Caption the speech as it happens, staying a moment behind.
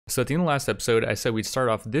So at the end of the last episode, I said we'd start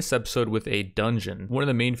off this episode with a dungeon. One of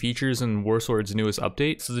the main features in Warsword's newest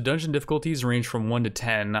update. So the dungeon difficulties range from 1 to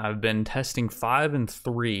 10. I've been testing 5 and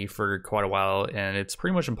 3 for quite a while, and it's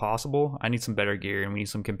pretty much impossible. I need some better gear, and we need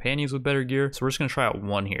some companions with better gear. So we're just gonna try out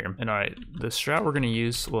 1 here. And all right, the strat we're gonna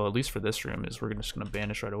use, well, at least for this room, is we're just gonna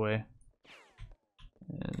banish right away.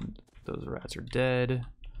 And those rats are dead.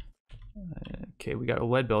 Okay, we got a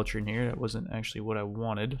lead belcher in here. That wasn't actually what I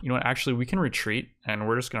wanted. You know what? Actually, we can retreat, and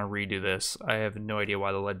we're just gonna redo this. I have no idea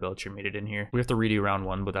why the lead belcher made it in here. We have to redo round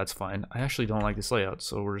 1, but that's fine. I actually don't like this layout,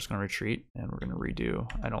 so we're just gonna retreat, and we're gonna redo.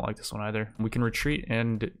 I don't like this one either. We can retreat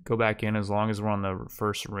and go back in as long as we're on the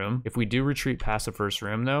first room. If we do retreat past the first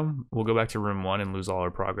room, though, we'll go back to room 1 and lose all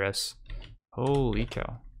our progress. Holy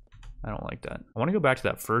cow. I don't like that. I want to go back to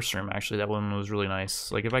that first room, actually. That one was really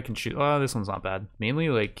nice. Like, if I can shoot... Oh, this one's not bad. Mainly,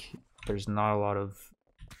 like... There's not a lot of...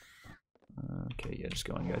 okay, yeah, just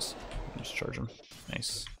go in, guys. Just charge them.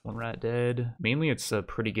 Nice. 1 rat dead. Mainly, it's a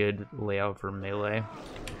pretty good layout for melee.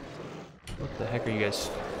 What the heck are you guys...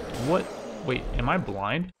 What? Wait, am I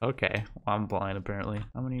blind? Okay, well, I'm blind, apparently.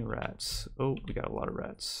 How many rats? Oh, we got a lot of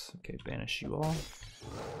rats. Okay, banish you all.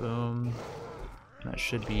 Boom. That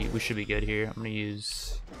should be... We should be good here. I'm gonna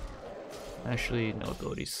use... Actually, no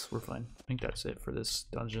abilities. We're fine. I think that's it for this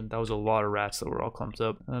dungeon. That was a lot of rats that were all clumped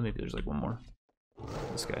up. Maybe there's like one more.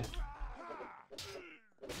 This guy.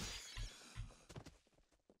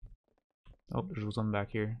 Oh, there's one back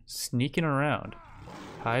here. Sneaking around.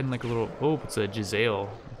 Hiding like a little... Oh, it's a Giselle,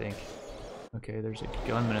 I think. Okay, there's a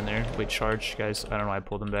gunman in there. Wait, charge, guys. I don't know why I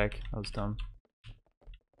pulled him back. That was dumb.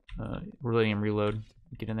 We're letting him reload.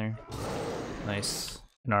 Get in there. Nice.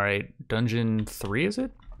 And alright, dungeon 3, is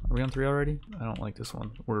it? Are we on 3 already? I don't like this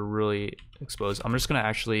one. We're really exposed. I'm just gonna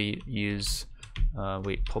actually use...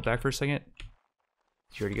 wait, pull back for a second.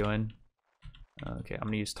 Did you already go in? Okay, I'm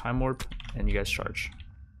gonna use time warp, and you guys charge.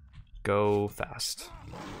 Go fast.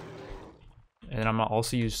 And I'm gonna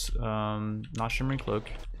also use not shimmering cloak.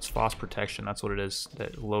 It's frost protection. That's what it is.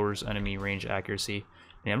 That lowers enemy range accuracy.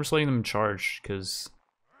 And I'm just letting them charge because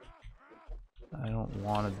I don't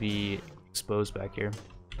want to be exposed back here.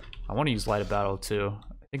 I want to use light of battle too.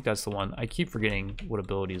 I think that's the one. I keep forgetting what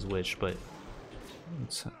ability is which, but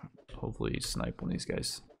let's hopefully snipe one of these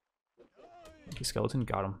guys. The skeleton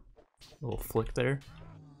got him. A little flick there.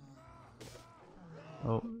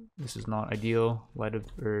 Oh, this is not ideal. Light of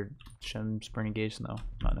or gem spring engage? No,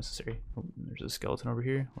 not necessary. Oh, there's a skeleton over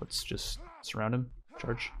here. Let's just surround him.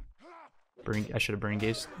 Charge. Burning. I should have burning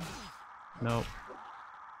engaged. No.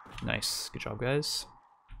 Nice. Good job, guys.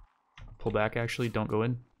 Pull back. Actually, don't go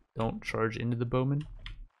in. Don't charge into the bowman.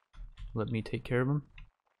 Let me take care of him.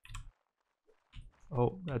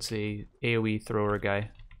 Oh, that's a AoE thrower guy.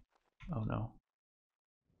 Oh no.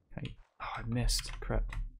 Oh, I missed. Crap.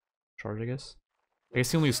 Charge, I guess. I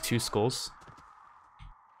guess he only has 2 skulls.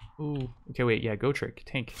 Ooh. Okay, wait. Yeah, go trick.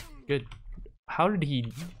 Tank. Good. How did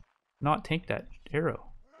he not tank that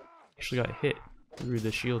arrow? Actually got hit through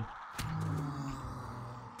the shield.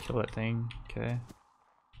 Kill that thing. Okay.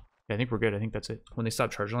 I think we're good. I think that's it. When they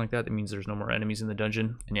stop charging like that, that means there's no more enemies in the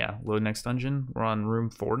dungeon. And yeah, load next dungeon. We're on room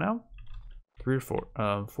 4 now. 3 or 4?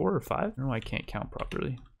 4 or 5? I don't know why I can't count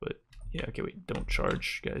properly. But yeah, okay, wait. Don't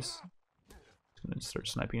charge, guys. I'm gonna start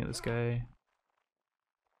sniping at this guy.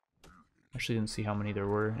 Actually didn't see how many there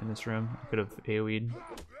were in this room. I could have AoE'd,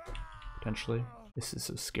 potentially. This is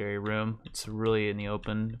a scary room. It's really in the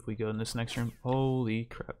open if we go in this next room. Holy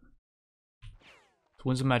crap.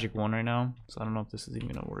 Winds of Magic 1 right now, so I don't know if this is even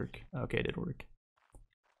gonna work. Okay, it did work.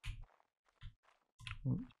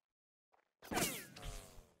 Okay,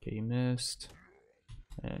 you missed.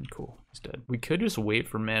 And cool, he's dead. We could just wait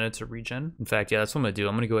for mana to regen. In fact, yeah, that's what I'm gonna do.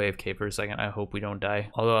 I'm gonna go AFK for a second. I hope we don't die.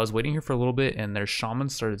 Although I was waiting here for a little bit and their shaman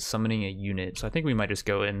started summoning a unit. So I think we might just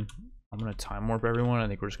go in. I'm gonna time warp everyone. I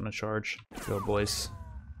think we're just gonna charge. Go, boys.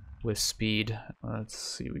 With speed. Let's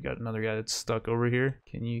see, we got another guy that's stuck over here.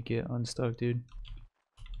 Can you get unstuck, dude?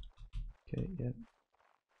 Okay, yep.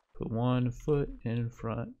 Put 1 foot in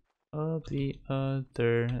front of the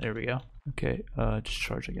other. There we go. Okay, just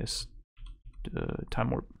charge, I guess. Time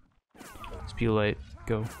warp. Speed light.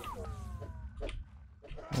 Go.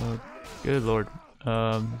 Good lord.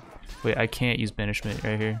 Wait, I can't use banishment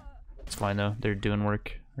right here. It's fine though. They're doing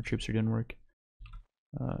work. Our troops are doing work.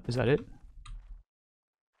 Is that it?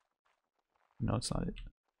 No, it's not it.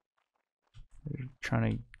 They're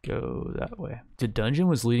trying to go that way. The dungeon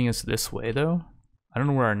was leading us this way though. I don't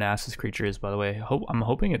know where our Nasus creature is, by the way. I'm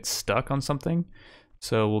hoping it's stuck on something,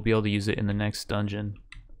 so we'll be able to use it in the next dungeon.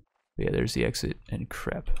 But yeah, there's the exit, and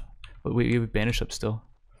crap. But wait, we have banish up still.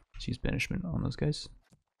 Let's use banishment on those guys.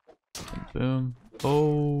 And boom.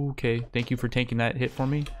 Okay, thank you for tanking that hit for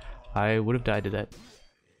me. I would have died to that.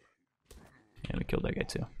 And we killed that guy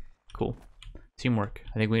too. Cool. Teamwork.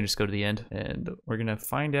 I think we can just go to the end and we're gonna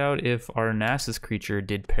find out if our Nasus creature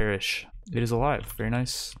did perish. It is alive. Very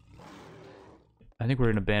nice. I think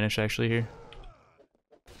we're gonna banish actually here.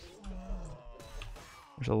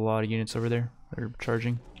 There's a lot of units over there that are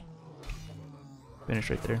charging. Banish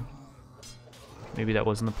right there. Maybe that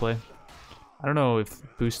wasn't the play. I don't know if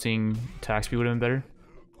boosting attack speed would have been better.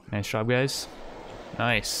 Nice job, guys.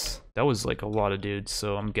 Nice. That was like a lot of dudes,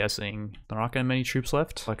 so I'm guessing there are not gonna have many troops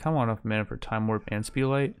left. I kind of want enough mana for Time Warp and Speed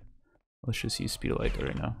of Light. Let's just use Speed of Light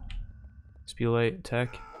right now. Speed of Light,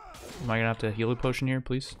 attack. Am I gonna have to heal a potion here,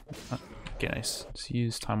 please? Okay, nice. Let's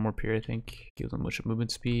use Time Warp here, I think. Give them much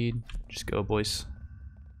movement speed. Just go, boys.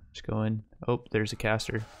 Just go in. Oh, there's a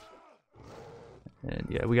caster. And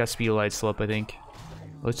yeah, we got Speed of Light still up, I think.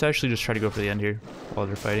 Let's actually just try to go for the end here while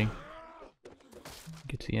they're fighting.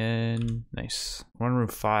 Get to the end. Nice. We're on room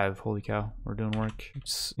 5. Holy cow. We're doing work.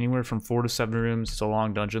 It's anywhere from 4 to 7 rooms. It's a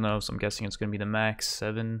long dungeon though, so I'm guessing it's going to be the max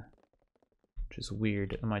 7. Which is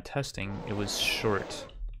weird. In my testing, it was short.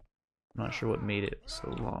 I'm not sure what made it so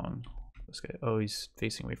long. This guy. Oh, he's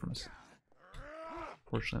facing away from us.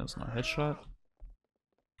 Fortunately, that's not a headshot.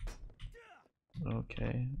 Okay.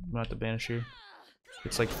 I'm going to have to banish here.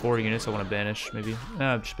 It's like 4 units I want to banish, maybe.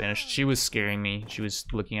 No, I've just banished. She was scaring me. She was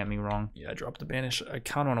looking at me wrong. Yeah, I dropped the banish. I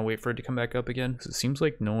kind of want to wait for it to come back up again, because it seems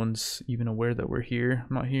like no one's even aware that we're here.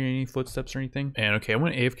 I'm not hearing any footsteps or anything. And okay, I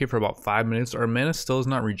went AFK for about 5 minutes. Our mana still is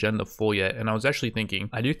not regen to full yet, and I was actually thinking,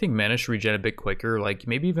 I do think mana should regen a bit quicker, like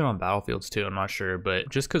maybe even on battlefields too, I'm not sure, but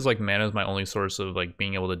just because like mana is my only source of like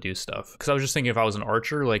being able to do stuff. Because I was just thinking if I was an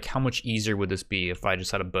archer, like how much easier would this be if I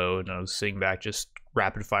just had a bow and I was sitting back just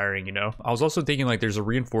rapid firing, you know? I was also thinking like there's a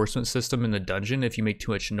reinforcement system in the dungeon if you make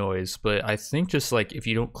too much noise, but I think just like if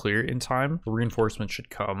you don't clear it in time, reinforcement should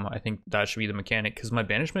come. I think that should be the mechanic, because my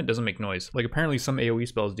banishment doesn't make noise. Like apparently some AoE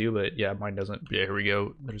spells do, but yeah, mine doesn't. Yeah, here we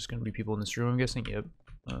go. There's gonna be people in this room, I'm guessing. Yep.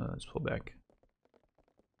 Let's pull back.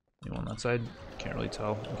 Anyone on that side? Can't really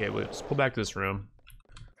tell. Okay, wait, let's pull back to this room.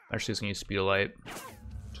 Actually, just gonna use Speed of Light.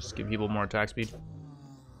 Just give people more attack speed.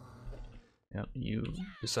 Yep, you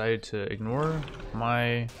decided to ignore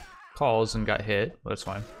my calls and got hit. Well, that's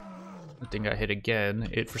fine. The thing got hit again.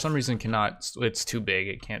 It, for some reason, cannot... It's too big.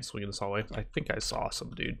 It can't swing this hallway. I think I saw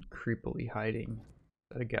some dude creepily hiding. Is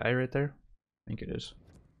that a guy right there? I think it is.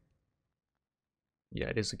 Yeah,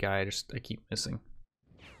 it is a guy. I keep missing.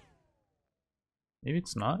 Maybe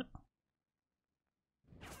it's not?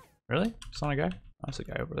 Really? It's not a guy? That's a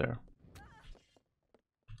guy over there.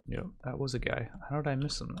 Yep, that was a guy. How did I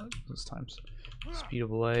miss him those times? Speed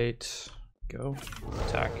of Light. Go.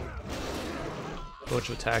 Attack. A bunch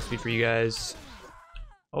of attack speed for you guys.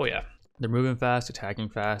 Oh yeah. They're moving fast, attacking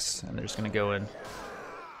fast, and they're just gonna go in. Is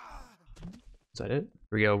that it?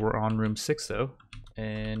 Here we go. We're on room 6 though.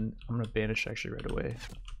 And I'm gonna banish actually right away.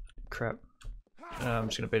 Crap. I'm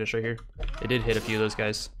just gonna banish right here. They did hit a few of those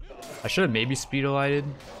guys. I should have maybe Speed of Lighted.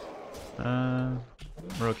 We're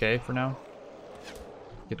okay for now.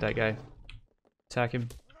 Get that guy. Attack him.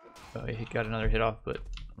 Oh, he got another hit off, but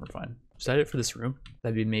we're fine. Is that it for this room?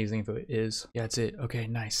 That'd be amazing if it is. Yeah, it's it. Okay,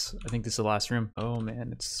 nice. I think this is the last room. Oh man,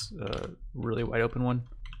 it's a really wide open one.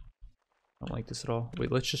 I don't like this at all. Wait,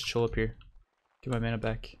 let's just chill up here. Get my mana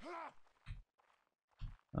back.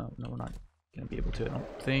 Oh, no, we're not gonna be able to, I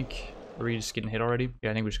don't think. Are we just getting hit already?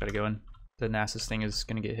 Yeah, I think we just gotta go in. The Nasus thing is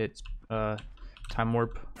gonna get hit. Time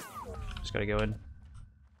Warp. Just gotta go in.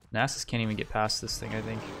 Nasus can't even get past this thing, I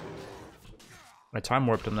think. I time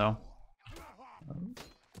warped him though.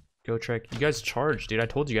 Go Trek. You guys charge, dude. I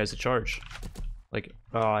told you guys to charge. Like,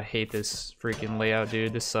 oh, I hate this freaking layout,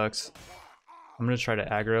 dude. This sucks. I'm gonna try to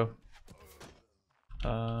aggro.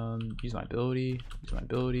 Use my ability. Use my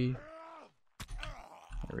ability.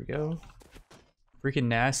 There we go. Freaking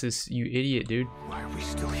Nasus, you idiot, dude. Why are we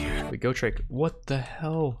still here? Wait, Go Trek. What the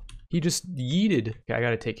hell? He just yeeted. Okay, I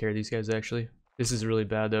gotta take care of these guys actually. This is really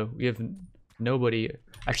bad though. We have nobody.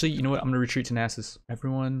 Actually, you know what? I'm gonna retreat to Nasus.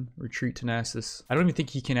 Everyone retreat to Nasus. I don't even think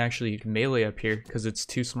he can actually melee up here because it's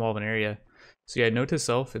too small of an area. So yeah, note to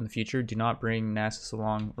self in the future, do not bring Nasus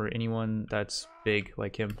along or anyone that's big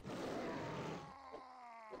like him.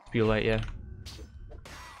 Speed of Light, yeah.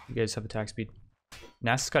 You guys have attack speed.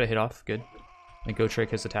 Nasus got a hit off, good. And Go Trick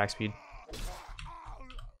has attack speed.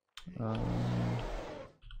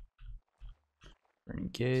 Burning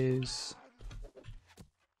Gaze.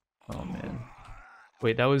 Oh man.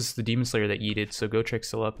 Wait, that was the Demon Slayer that yeeted, so Go Trick's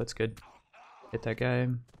still up, that's good. Hit that guy.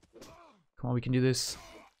 Come on, we can do this.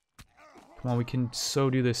 Come on, we can so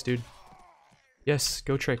do this, dude. Yes,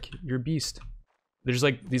 Go Trick, you're a beast. There's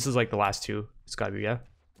like, this is like the last two. It's gotta be, yeah?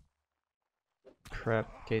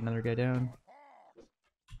 Crap. Okay, another guy down.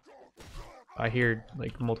 I hear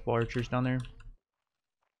like multiple archers down there.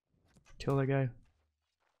 Kill that guy.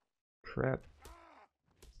 Crap.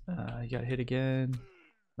 He got hit again.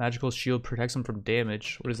 Magical shield protects him from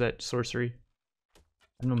damage. What is that? Sorcery? I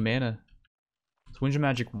have no mana. So Winds of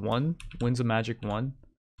Magic 1? Winds of Magic 1?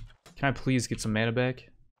 Can I please get some mana back?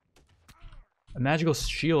 A magical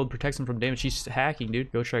shield protects him from damage. He's hacking,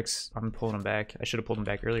 dude. Gotrex, I'm pulling him back. I should have pulled him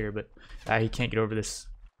back earlier, but he can't get over this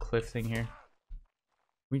cliff thing here.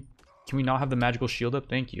 Can we not have the magical shield up?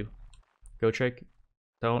 Thank you. Gotrex,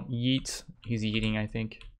 don't yeet. He's yeeting, I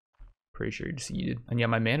think. Pretty sure he just yeeted. And yeah,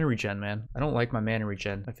 my mana regen, man. I don't like my mana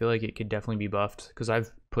regen. I feel like it could definitely be buffed because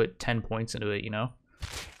I've put 10 points into it, you know?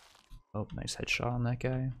 Oh, nice headshot on that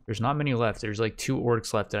guy. There's not many left. There's like 2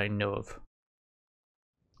 orcs left that I know of.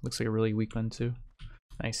 Looks like a really weak one too.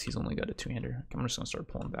 Nice, he's only got a 2-hander. I'm just gonna start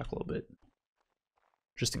pulling back a little bit.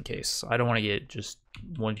 Just in case. I don't want to get just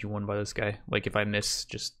 1v1 by this guy. Like if I miss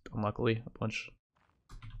just unluckily a bunch.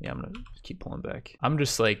 Yeah, I'm gonna keep pulling back. I'm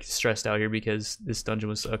just like stressed out here because this dungeon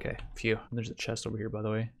was okay. Phew. There's a chest over here, by the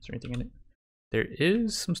way. Is there anything in it? There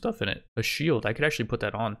is some stuff in it. A shield. I could actually put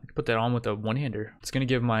that on. I could put that on with a 1-hander. It's gonna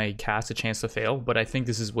give my cast a chance to fail, but I think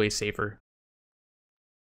this is way safer.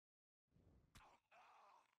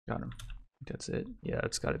 Got him. I think that's it. Yeah,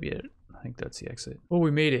 that's gotta be it. I think that's the exit. Oh, we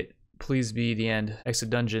made it. Please be the end. Exit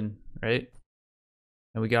dungeon, right?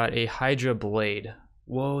 And we got a Hydra blade.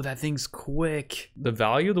 Whoa, that thing's quick. The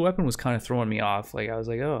value of the weapon was kind of throwing me off. Like I was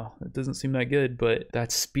like, oh, it doesn't seem that good, but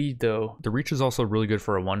that speed though. The reach is also really good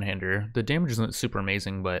for a 1-hander. The damage isn't super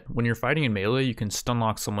amazing, but when you're fighting in melee, you can stun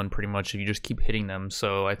lock someone pretty much if you just keep hitting them.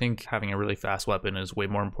 So I think having a really fast weapon is way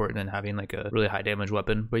more important than having like a really high damage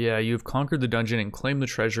weapon. But yeah, you've conquered the dungeon and claimed the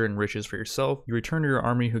treasure and riches for yourself. You return to your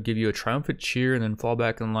army who give you a triumphant cheer and then fall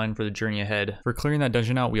back in line for the journey ahead. For clearing that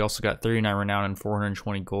dungeon out, we also got 39 renown and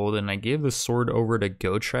 420 gold, and I gave the sword over to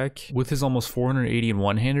Gotrex. With his almost 480 in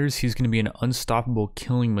 1-handers, he's going to be an unstoppable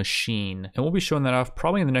killing machine. And we'll be showing that off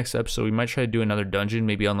probably in the next episode. We might try to do another dungeon,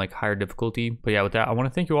 maybe on like higher difficulty. But yeah, with that, I want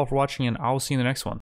to thank you all for watching, and I'll see you in the next one.